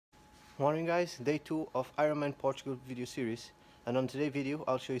Morning guys, day 2 of Ironman Portugal video series, and on today's video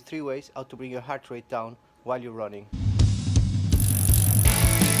I'll show you 3 ways how to bring your heart rate down while you're running.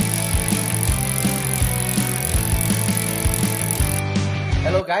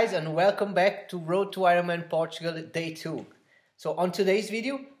 Hello guys, and welcome back to Road to Ironman Portugal day 2. So on today's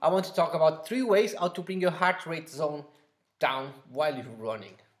video I want to talk about 3 ways how to bring your heart rate zone down while you're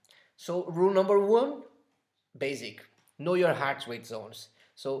running. So rule number 1, basic, know your heart rate zones.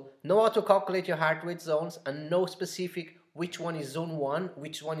 So know how to calculate your heart rate zones and know specific which one is zone 1,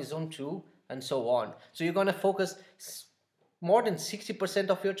 which one is zone 2, and so on. So you're going to focus more than 60%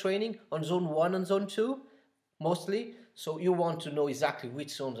 of your training on zone 1 and zone 2 mostly. So you want to know exactly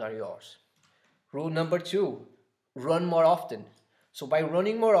which zones are yours. Rule number 2, run more often. So by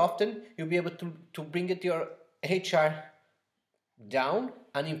running more often, you'll be able to bring your HR down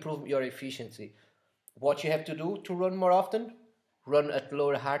and improve your efficiency. What you have to do to run more often? Run at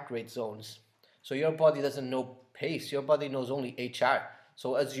lower heart rate zones. So your body doesn't know pace, your body knows only HR.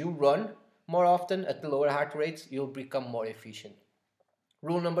 So as you run more often at lower heart rates, you'll become more efficient.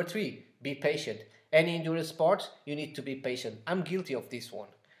 Rule number 3, be patient. Any endurance sport, you need to be patient. I'm guilty of this one.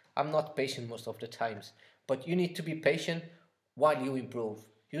 I'm not patient most of the times, but you need to be patient while you improve.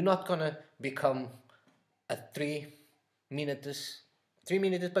 You're not gonna become a 3 minutes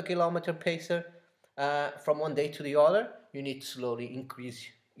per kilometer pacer from one day to the other. You need to slowly increase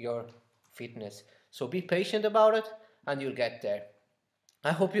your fitness. So be patient about it and you'll get there.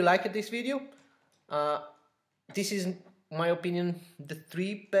 I hope you liked this video. This is my opinion, the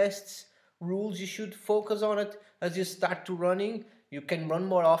 3 best rules you should focus on it as you start to running. You can run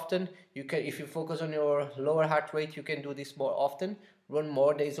more often. You can, if you focus on your lower heart rate, you can do this more often. Run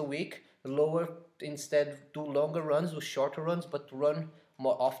more days a week. Lower, instead do longer runs, do shorter runs, but run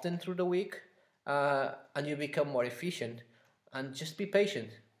more often through the week. And you become more efficient. And just be patient.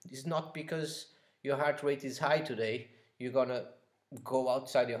 It's not because your heart rate is high today you're gonna go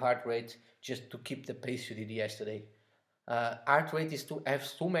outside your heart rate just to keep the pace you did yesterday. Heart rate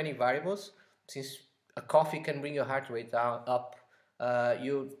has too many variables. Since a coffee can bring your heart rate up,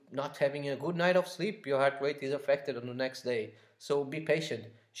 you're not having a good night of sleep, your heart rate is affected on the next day. So be patient.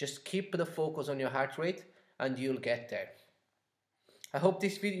 Just keep the focus on your heart rate and you'll get there. I hope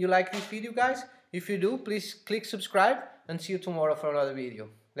you like this video, guys. If you do, please click subscribe and see you tomorrow for another video.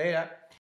 Later.